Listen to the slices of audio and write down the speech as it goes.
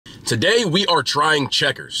Today we are trying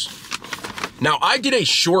Checkers. Now I did a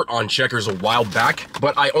short on Checkers a while back,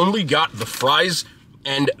 but I only got the fries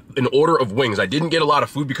and an order of wings. I didn't get a lot of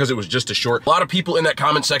food because it was just a short. A lot of people in that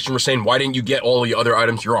comment section were saying, why didn't you get all the other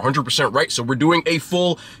items? You're 100% right. So we're doing a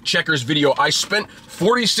full Checkers video. I spent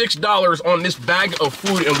 $46 on this bag of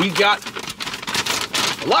food and we got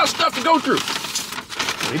a lot of stuff to go through.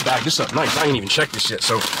 They bagged this up nice. I ain't even checked this yet.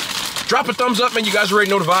 So drop a thumbs up, man. You guys already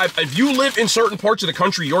know the vibe. If you live in certain parts of the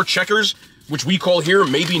country, your Checkers, which we call here,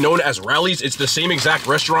 may be known as Rallies. It's the same exact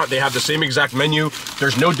restaurant. They have the same exact menu.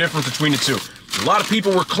 There's no difference between the two. A lot of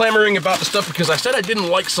people were clamoring about the stuff because I said I didn't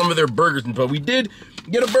like some of their burgers, but we did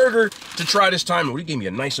get a burger to try this time. And we gave me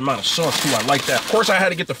a nice amount of sauce too. I like that. Of course, I had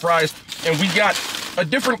to get the fries, and we got a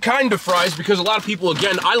different kind of fries because a lot of people,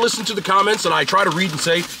 again, I listen to the comments and I try to read and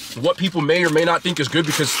say what people may or may not think is good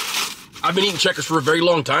because I've been eating Checkers for a very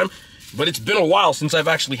long time, but it's been a while since I've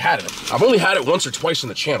actually had it. I've only had it once or twice on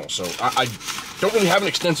the channel, so I don't really have an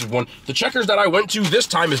extensive one. The Checkers that I went to this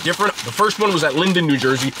time is different. The first one was at Linden, New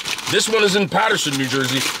Jersey. This one is in Patterson, New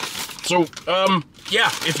Jersey. So, yeah,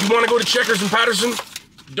 if you want to go to Checkers in Patterson,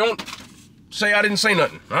 don't say I didn't say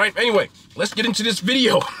nothing, all right? Anyway, let's get into this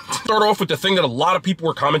video. Start off with the thing that a lot of people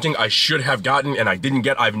were commenting I should have gotten and I didn't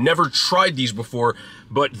get. I've never tried these before,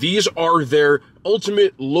 but these are their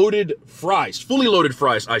ultimate loaded fries, fully loaded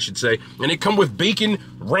fries, I should say, and they come with bacon,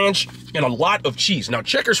 ranch, and a lot of cheese. Now,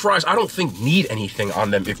 Checkers fries, I don't think need anything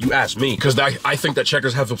on them, if you ask me, because I think that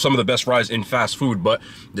Checkers have some of the best fries in fast food, but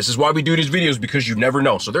this is why we do these videos, because you never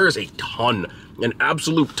know. So there is a ton, an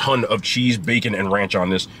absolute ton of cheese, bacon, and ranch on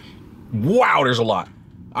this. Wow, there's a lot.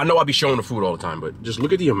 I know I'll be showing the food all the time, but just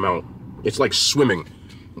look at the amount. It's like swimming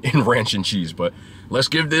in ranch and cheese, but let's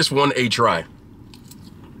give this one a try.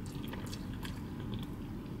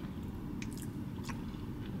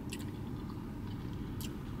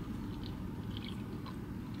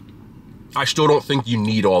 I still don't think you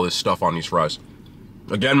need all this stuff on these fries.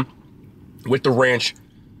 Again, with the ranch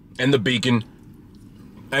and the bacon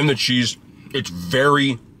and the cheese, it's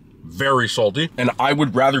very, very salty. And I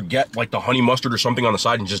would rather get like the honey mustard or something on the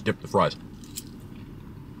side and just dip the fries.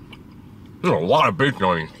 There's a lot of bacon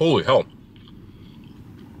on these. Holy hell.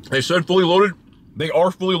 They said fully loaded. They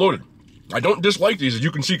are fully loaded. I don't dislike these, as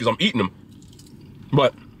you can see, because I'm eating them.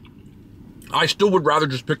 But I still would rather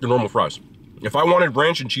just pick the normal fries. If I wanted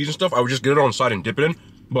ranch and cheese and stuff, I would just get it on the side and dip it in.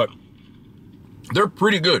 But they're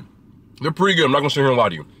pretty good. They're pretty good. I'm not going to sit here and lie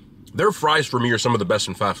to you. Their fries, for me, are some of the best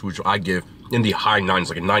in fast food, which I give in the high nines,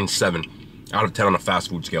 like a 9.7 out of 10 on a fast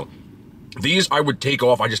food scale. These, I would take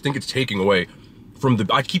off. I just think it's taking away from the...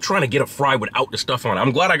 I keep trying to get a fry without the stuff on it.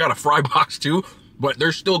 I'm glad I got a fry box, too, but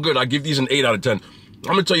they're still good. I give these an 8 out of 10. I'm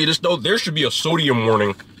going to tell you this, though. There should be a sodium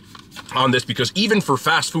warning on this, because even for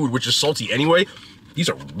fast food, which is salty anyway, these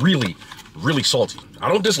are really, really salty. I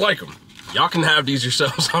don't dislike them. Y'all can have these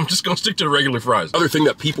yourselves. I'm just gonna stick to the regular fries. Other thing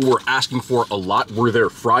that people were asking for a lot were their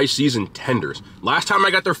fry seasoned tenders. Last time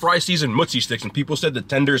I got their fry seasoned Mootsie sticks and people said the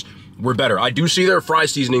tenders were better. I do see their fry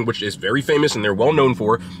seasoning, which is very famous and they're well known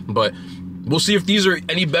for, but we'll see if these are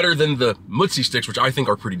any better than the Mootsie sticks, which I think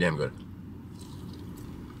are pretty damn good.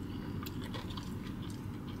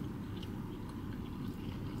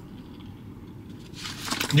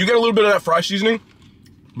 You get a little bit of that fry seasoning,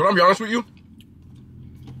 but I'll be honest with you,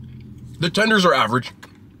 the tenders are average.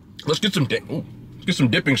 Let's get some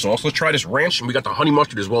dipping sauce. Let's try this ranch, and we got the honey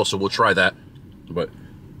mustard as well, so we'll try that. But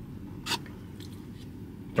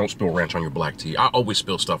don't spill ranch on your black tea. I always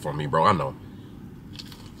spill stuff on me, bro. I know.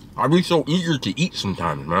 I be so eager to eat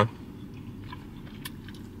sometimes, man.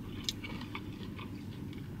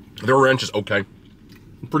 Their ranch is okay.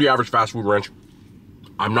 Pretty average fast food ranch.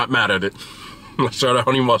 I'm not mad at it. Let's try the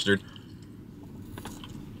honey mustard.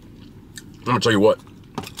 I'm gonna tell you what,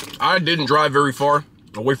 I didn't drive very far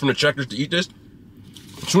away from the Checkers to eat this.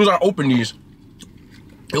 As soon as I open these,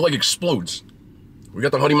 it like explodes. We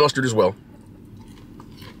got the honey mustard as well.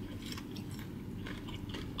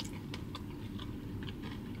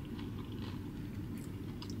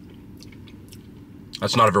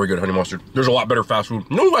 That's not a very good honey mustard. There's a lot better fast food.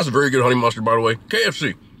 You know who has a very good honey mustard, by the way?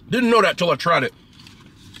 KFC. Didn't know that till I tried it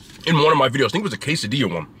in one of my videos. I think it was a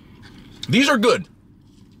quesadilla one. These are good.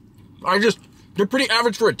 They're pretty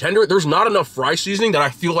average for a tender. There's not enough fry seasoning that I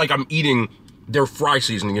feel like I'm eating their fry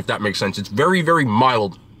seasoning, if that makes sense. It's very, very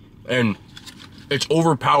mild, and it's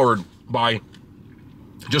overpowered by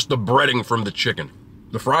just the breading from the chicken.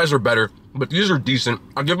 The fries are better, but these are decent.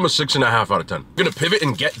 I'll give them a 6.5 out of 10. I'm gonna pivot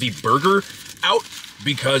and get the burger out,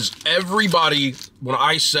 because everybody, when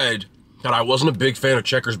I said that I wasn't a big fan of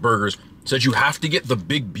Checkers burgers, said you have to get the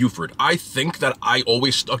Big Buford. I think that I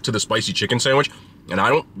always stuck to the spicy chicken sandwich, and I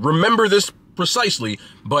don't remember this precisely,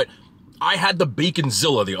 but I had the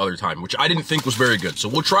Baconzilla the other time, which I didn't think was very good. So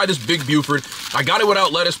we'll try this Big Buford. I got it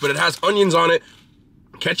without lettuce, but it has onions on it,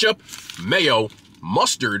 ketchup, mayo,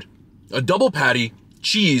 mustard, a double patty,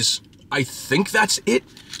 cheese. I think that's it.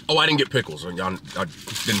 Oh, I didn't get pickles. I didn't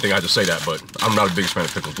think I had to say that, but I'm not a big fan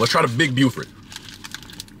of pickles. Let's try the Big Buford.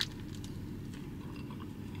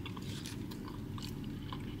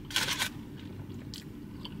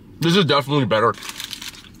 This is definitely better.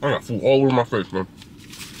 I got food all over my face, man.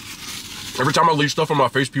 Every time I leave stuff on my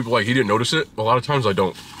face, people are like, he didn't notice it. A lot of times I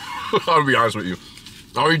don't. I'll be honest with you.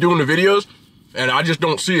 I'll be doing the videos, and I just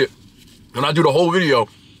don't see it. And I do the whole video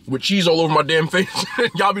with cheese all over my damn face.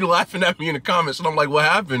 Y'all be laughing at me in the comments, and I'm like, what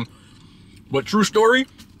happened? But true story,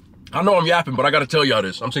 I know I'm yapping, but I gotta tell y'all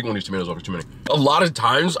this. I'm taking one of these tomatoes off, too many. A lot of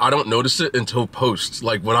times, I don't notice it until post.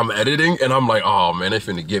 Like, when I'm editing, and I'm like, oh, man, they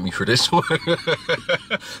finna get me for this one.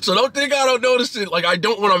 So don't think I don't notice it. Like, I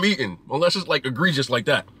don't when I'm eating, unless it's, like, egregious like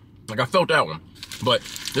that. Like, I felt that one. But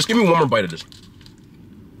just give me one more bite of this.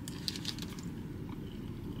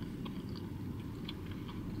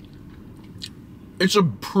 It's a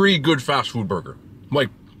pretty good fast food burger. Like,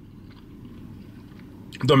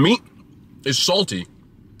 the meat is salty.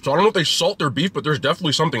 So I don't know if they salt their beef, but there's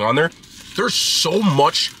definitely something on there. There's so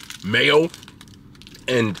much mayo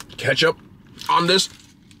and ketchup on this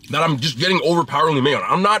that I'm just getting overpoweringly mayo.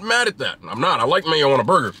 I'm not mad at that. I'm not. I like mayo on a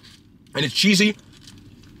burger. And it's cheesy.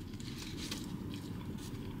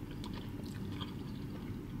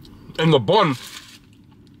 And the bun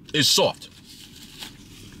is soft.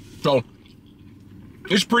 So,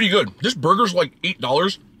 it's pretty good. This burger's like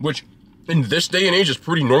 $8, which in this day and age is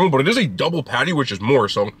pretty normal, but it is a double patty, which is more,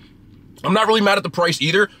 so I'm not really mad at the price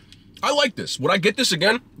either. I like this. Would I get this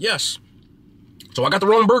again? Yes. So I got the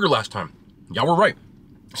wrong burger last time. Y'all were right.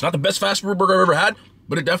 It's not the best fast food burger I've ever had,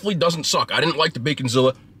 but it definitely doesn't suck. I didn't like the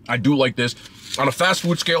Baconzilla. I do like this. On a fast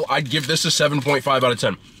food scale, I'd give this a 7.5 out of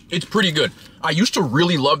 10. It's pretty good. I used to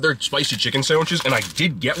really love their spicy chicken sandwiches, and I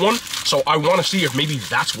did get one, so I want to see if maybe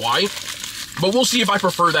that's why. But we'll see if I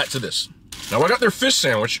prefer that to this. Now, I got their fish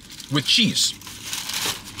sandwich with cheese.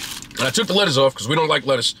 And I took the lettuce off because we don't like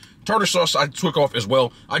lettuce. Tartar sauce I took off as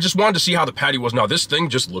well. I just wanted to see how the patty was. Now, this thing,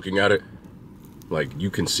 just looking at it, like,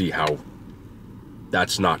 you can see how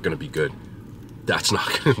that's not going to be good. That's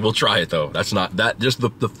not good. We'll try it, though. That's not, that, just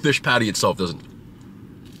the fish patty itself doesn't.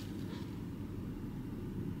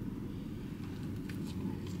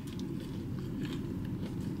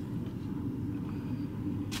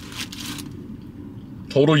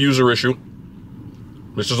 Total user issue.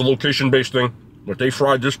 This is a location-based thing, but they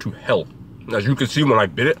fried this to hell. As you can see, when I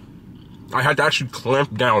bit it, I had to actually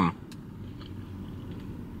clamp down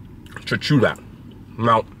to chew that.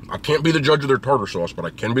 Now, I can't be the judge of their tartar sauce, but I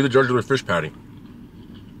can be the judge of their fish patty.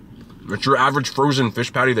 It's your average frozen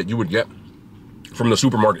fish patty that you would get from the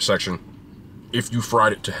supermarket section if you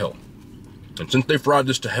fried it to hell. And since they fried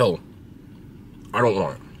this to hell, I don't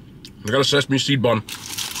want it. I got a sesame seed bun,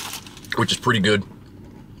 which is pretty good.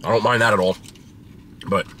 I don't mind that at all.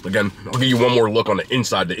 But again, I'll give you one more look on the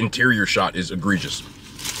inside. The interior shot is egregious.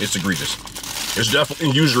 It's egregious. It's definitely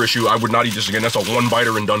a user issue. I would not eat this again. That's a one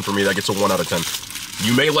biter and done for me. That gets a 1 out of 10.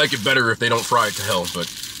 You may like it better if they don't fry it to hell,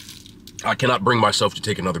 but I cannot bring myself to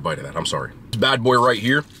take another bite of that. I'm sorry. This bad boy right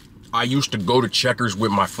here, I used to go to Checkers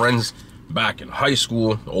with my friends back in high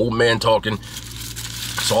school. The old man talking.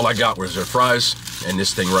 That's all I got was their fries and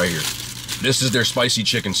this thing right here. This is their spicy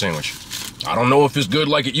chicken sandwich. I don't know if it's good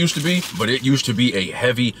like it used to be, but it used to be a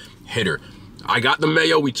heavy hitter. I got the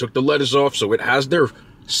mayo. We took the lettuce off, so it has their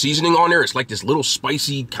seasoning on there. It's like this little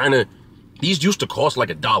spicy kind of... These used to cost like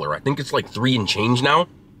 $1. I think it's like 3 and change now.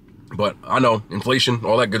 But I know, inflation,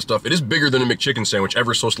 all that good stuff. It is bigger than a McChicken sandwich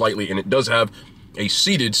ever so slightly, and it does have a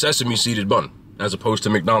seeded, sesame-seeded bun, as opposed to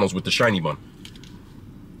McDonald's with the shiny bun.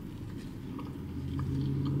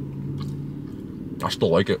 I still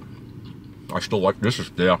like it. I still like this.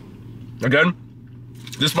 Yeah. Again,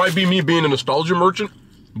 this might be me being a nostalgia merchant,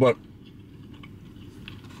 but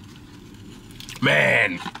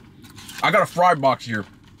man, I got a fry box here,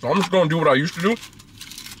 so I'm just gonna do what I used to do.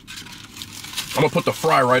 I'm gonna put the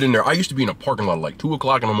fry right in there. I used to be in a parking lot at like 2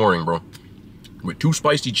 o'clock in the morning, bro, with 2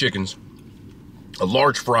 spicy chickens, a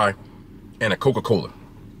large fry, and a Coca-Cola.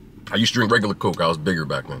 I used to drink regular Coke. I was bigger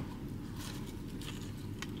back then.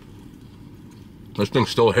 This thing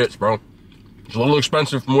still hits, bro. It's a little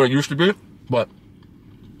expensive from what it used to be, but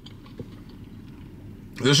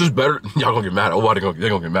this is better. Y'all gonna get mad. Oh, they're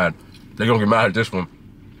gonna get mad. They're gonna get mad at this one.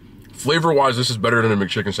 Flavor-wise, this is better than a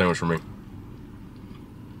McChicken sandwich for me.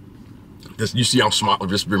 This, you see how smart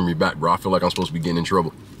this bringing me back, bro. I feel like I'm supposed to be getting in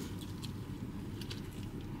trouble.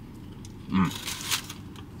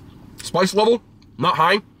 Spice level, not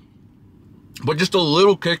high, but just a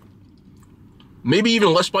little kick. Maybe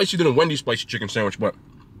even less spicy than a Wendy's spicy chicken sandwich, but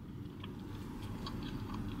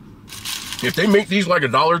if they make these like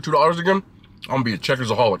 $1, $2 again, I'm gonna be a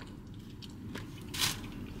Checkers-aholic.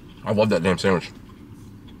 I love that damn sandwich.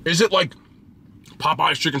 Is it like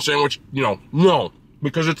Popeye's chicken sandwich? You know, no,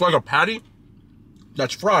 because it's like a patty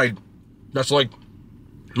that's fried. That's like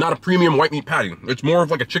not a premium white meat patty. It's more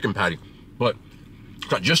of like a chicken patty, but it's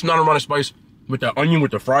got just not amount of spice with that onion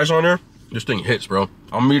with the fries on there. This thing hits, bro.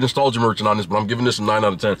 I'm gonna be nostalgia merchant on this, but I'm giving this a 9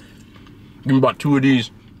 out of 10. Give me about 2 of these.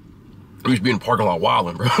 I used to be in the parking lot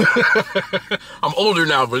wilding, bro. I'm older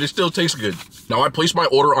now, but it still tastes good. Now, I placed my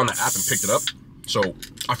order on the app and picked it up, so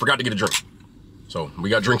I forgot to get a drink. So we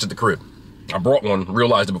got drinks at the crib. I brought one,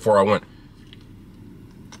 realized it before I went.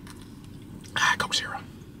 Coke Zero.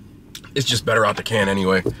 It's just better out the can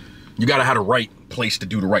anyway. You gotta have the right place to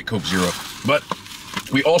do the right Coke Zero. But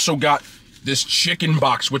we also got this chicken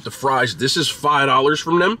box with the fries. This is $5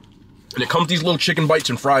 from them. And it comes with these little chicken bites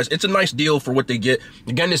and fries. It's a nice deal for what they get.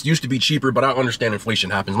 Again, this used to be cheaper, but I understand inflation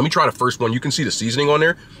happens. Let me try the first one. You can see the seasoning on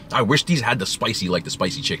there. I wish these had the spicy, like the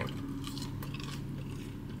spicy chicken.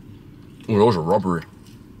 Oh, those are rubbery.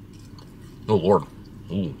 Oh, Lord.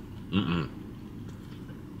 Ooh.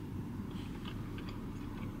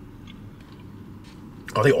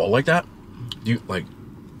 Are they all like that? Do you, like...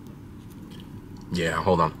 Yeah,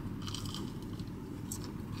 hold on.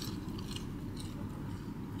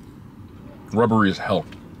 Rubbery as hell.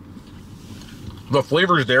 The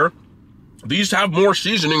flavor is there. These have more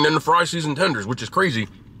seasoning than the fry seasoned tenders, which is crazy.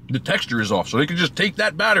 The texture is off, so they could just take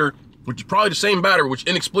that batter, which is probably the same batter, which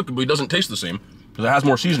inexplicably doesn't taste the same, because it has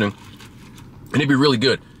more seasoning, and it'd be really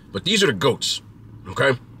good. But these are the goats,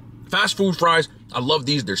 okay? Fast food fries, I love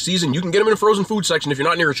these. They're seasoned. You can get them in the frozen food section if you're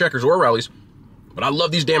not near a Checkers or a Rally's, but I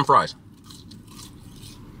love these damn fries.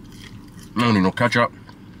 I don't need no ketchup.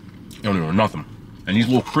 I don't need no nothing. And these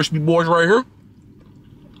little crispy boys right here.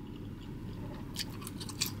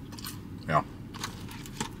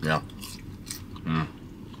 Yeah. I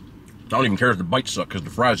don't even care if the bites suck because the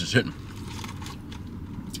fries is hitting.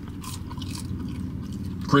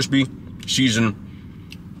 Crispy, seasoned,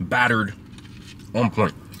 battered, on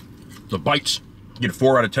point. The bites get a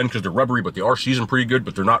 4 out of 10 because they're rubbery, but they are seasoned pretty good,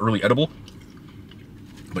 but they're not really edible.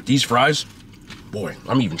 But these fries, boy,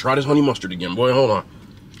 I'm even try this honey mustard again. Boy, hold on.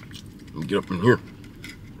 Let me get up in here.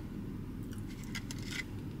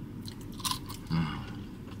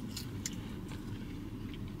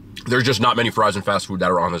 There's just not many fries in fast food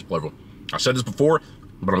that are on this level. I said this before,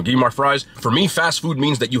 but I'm gonna give you my fries. For me, fast food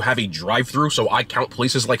means that you have a drive-through, so I count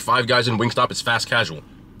places like Five Guys and Wingstop as fast casual.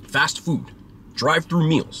 Fast food, drive-through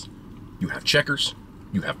meals. You have Checkers,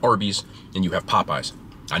 you have Arby's, and you have Popeyes.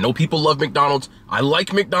 I know people love McDonald's. I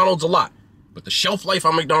like McDonald's a lot, but the shelf life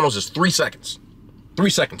on McDonald's is 3 seconds. 3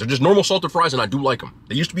 seconds. They're just normal salted fries, and I do like them.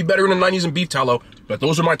 They used to be better in the 90s in beef tallow, but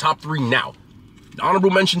those are my top 3 now. The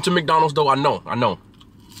honorable mention to McDonald's, though, I know.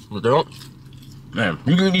 But they don't. Man,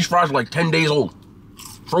 you can get these fries like 10 days old.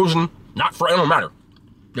 Frozen, not fried, it don't matter.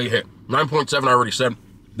 They hit. 9.7, I already said.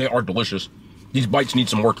 They are delicious. These bites need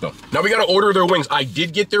some work, though. Now we gotta order their wings. I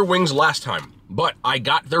did get their wings last time, but I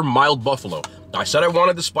got their mild buffalo. I said I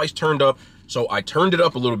wanted the spice turned up, so I turned it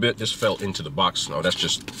up a little bit. This fell into the box. No, that's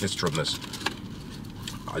just, it's from this.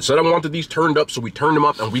 I said I wanted these turned up, so we turned them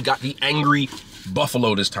up, and we got the angry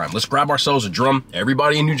buffalo this time. Let's grab ourselves a drum.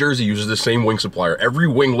 Everybody in New Jersey uses the same wing supplier. Every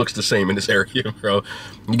wing looks the same in this area, bro.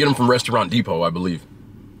 You get them from Restaurant Depot, I believe.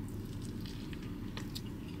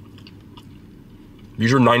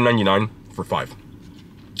 These are $9.99 for 5.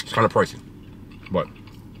 It's kind of pricey, but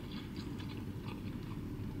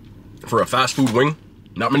for a fast food wing,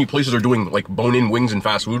 not many places are doing like bone-in wings in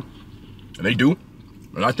fast food, and they do,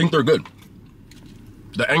 and I think they're good.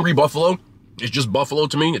 The Angry Buffalo is just buffalo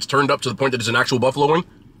to me. It's turned up to the point that it's an actual buffalo wing,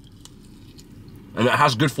 and it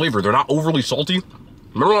has good flavor. They're not overly salty.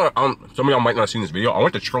 Remember, some of y'all might not have seen this video. I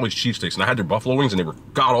went to Charlie's Cheesesteaks, and I had their buffalo wings, and they were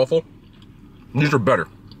god-awful. These are better.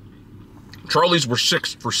 Charlie's were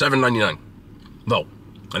 6 for $7.99, though,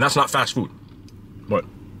 and that's not fast food. But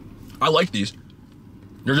I like these.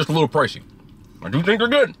 They're just a little pricey. I do think they're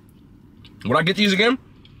good. Would I get these again?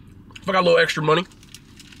 If I got a little extra money.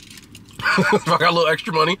 If I got a little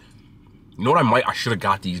extra money. You know what I should have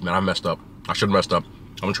got these, man. I messed up. I should have messed up.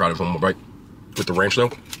 I'm gonna try this one more bite with the ranch though.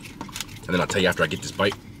 And then I'll tell you after I get this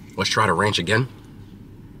bite. Let's try the ranch again.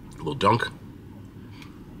 A little dunk.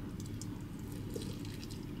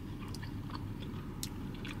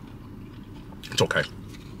 It's okay.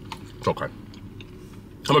 It's okay.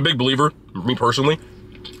 I'm a big believer, me personally.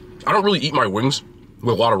 I don't really eat my wings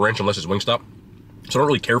with a lot of ranch unless it's Wingstop. So I don't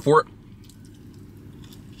really care for it.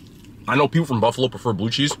 I know people from Buffalo prefer blue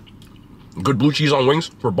cheese. Good blue cheese on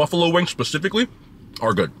wings, for buffalo wings specifically,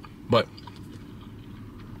 are good. But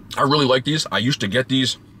I really like these. I used to get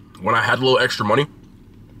these when I had a little extra money,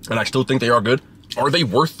 and I still think they are good. Are they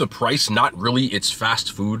worth the price? Not really. It's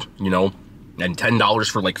fast food, you know, and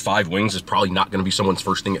 $10 for like 5 wings is probably not going to be someone's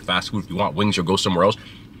first thing at fast food. If you want wings, you'll go somewhere else.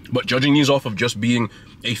 But judging these off of just being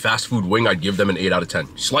a fast food wing, I'd give them an 8 out of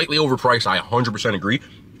 10. Slightly overpriced, I 100% agree,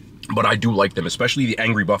 but I do like them, especially the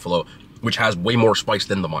Angry Buffalo, which has way more spice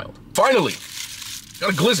than the mild. Finally,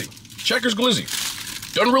 got a glizzy. Checkers glizzy.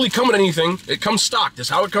 Doesn't really come with anything. It comes stock. That's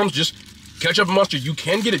how it comes, just ketchup and mustard. You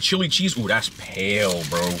can get a chili cheese. Ooh, that's pale,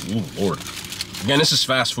 bro. Ooh, Lord. Again, this is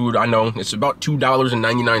fast food, I know. It's about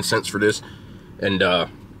 $2.99 for this. And,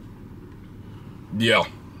 yeah,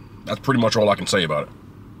 that's pretty much all I can say about it.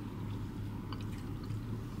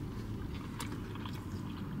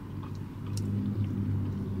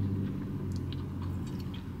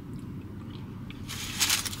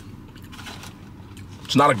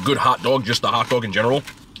 It's not a good hot dog, just a hot dog in general.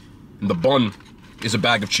 And the bun is a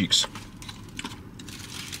bag of cheeks.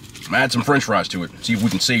 I'm gonna add some french fries to it. See if we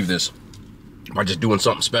can save this by just doing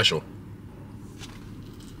something special.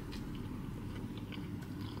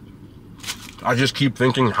 I just keep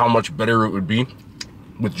thinking how much better it would be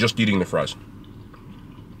with just eating the fries.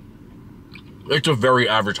 It's a very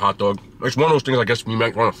average hot dog. It's one of those things I guess you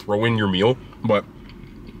might want to throw in your meal, but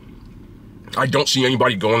I don't see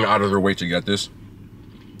anybody going out of their way to get this.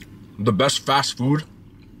 The best fast food,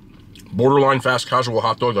 borderline fast casual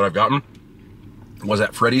hot dog that I've gotten was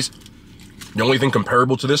at Freddy's. The only thing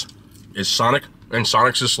comparable to this is Sonic, and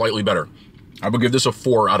Sonic's is slightly better. I would give this a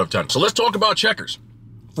 4 out of 10. So let's talk about Checkers.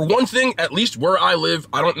 For one thing, at least where I live,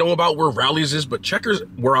 I don't know about where Rally's is, but Checkers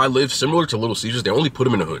where I live, similar to Little Caesars, they only put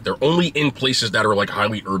them in the hood. They're only in places that are like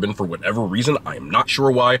highly urban for whatever reason. I am not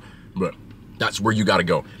sure why, but that's where you gotta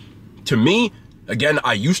go. To me, again,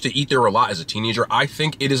 I used to eat there a lot as a teenager. I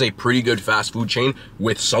think it is a pretty good fast food chain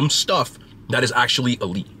with some stuff that is actually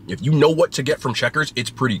elite. If you know what to get from Checkers, it's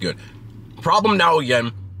pretty good. Problem now,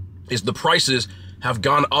 again, is the prices have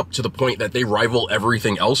gone up to the point that they rival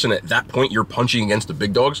everything else, and at that point, you're punching against the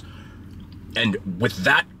big dogs. And with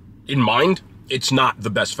that in mind, it's not the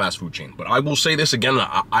best fast food chain. But I will say this again,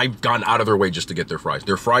 I've gone out of their way just to get their fries.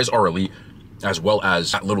 Their fries are elite, as well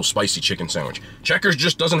as that little spicy chicken sandwich. Checkers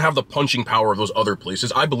just doesn't have the punching power of those other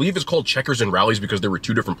places. I believe it's called Checkers and Rally's because there were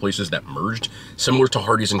 2 different places that merged, similar to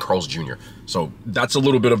Hardee's and Carl's Jr. So that's a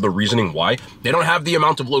little bit of the reasoning why. They don't have the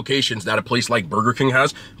amount of locations that a place like Burger King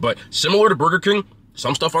has, but similar to Burger King,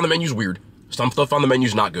 some stuff on the menu is weird, some stuff on the menu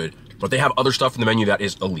is not good, but they have other stuff in the menu that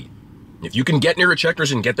is elite. If you can get near a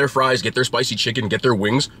Checkers and get their fries, get their spicy chicken, get their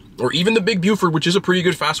wings, or even the Big Buford, which is a pretty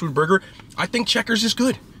good fast food burger, I think Checkers is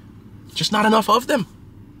good. Just not enough of them.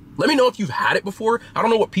 Let me know if you've had it before. I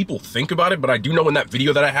don't know what people think about it, but I do know in that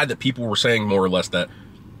video that I had that people were saying more or less that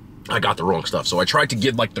I got the wrong stuff. So I tried to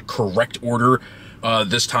give like the correct order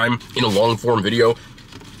this time in a long form video.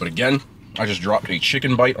 But again, I just dropped a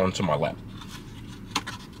chicken bite onto my lap.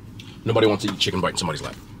 Nobody wants to eat chicken bite in somebody's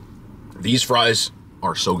lap. These fries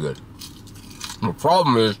are so good. The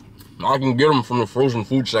problem is I can get them from the frozen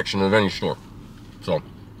food section of any store. So,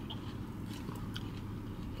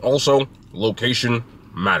 also, location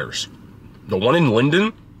matters. The one in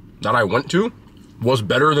Linden that I went to was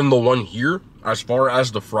better than the one here as far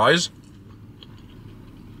as the fries.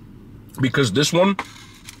 Because this one,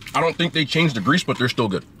 I don't think they changed the grease, but they're still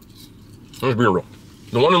good. Let's be real.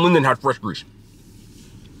 The one in Linden had fresh grease.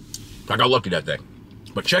 I got lucky that day.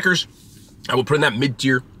 But Checkers, I would put in that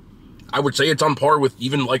mid-tier. I would say it's on par with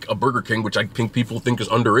even like a Burger King, which I think people think is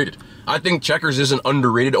underrated. I think Checkers isn't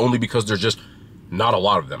underrated only because there's just not a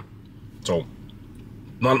lot of them. So,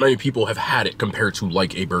 not many people have had it compared to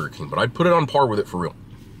like a Burger King, but I'd put it on par with it for real.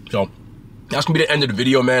 So, that's gonna be the end of the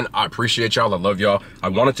video, man. I appreciate y'all, I love y'all. I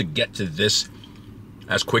wanted to get to this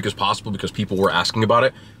as quick as possible because people were asking about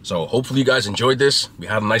it. So, hopefully you guys enjoyed this. We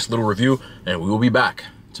had a nice little review, and we will be back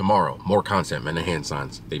tomorrow. More content, man. The hand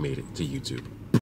signs, they made it to YouTube.